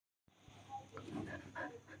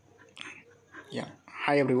Yeah,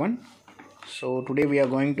 hi everyone. So today we are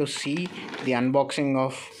going to see the unboxing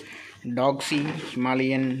of Dogsee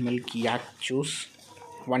Himalayan Milk Yak Juice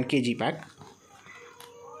 1 kg pack.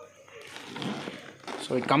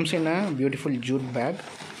 So it comes in a beautiful jute bag.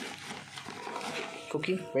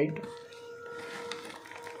 Cookie, wait.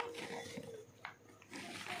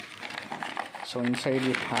 So inside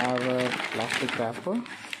we have a plastic wrapper.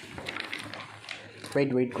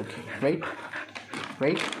 Wait, Cookie.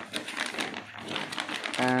 Wait.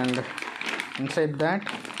 And inside that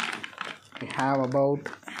we have about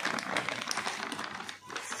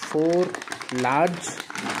 4 large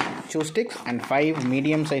chew sticks and 5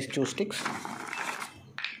 medium sized chew sticks.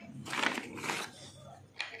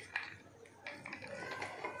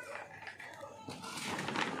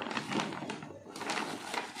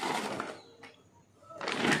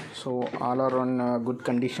 So all are on good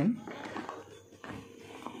condition.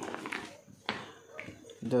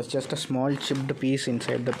 There's just a small chipped piece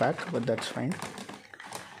inside the pack, but that's fine.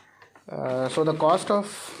 So the cost of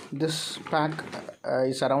this pack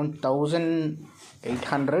is around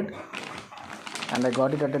 1800, and I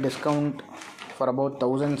got it at a discount for about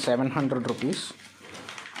 1700 rupees.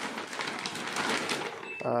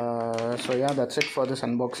 So yeah, that's it for this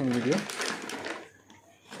unboxing video.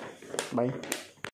 Bye.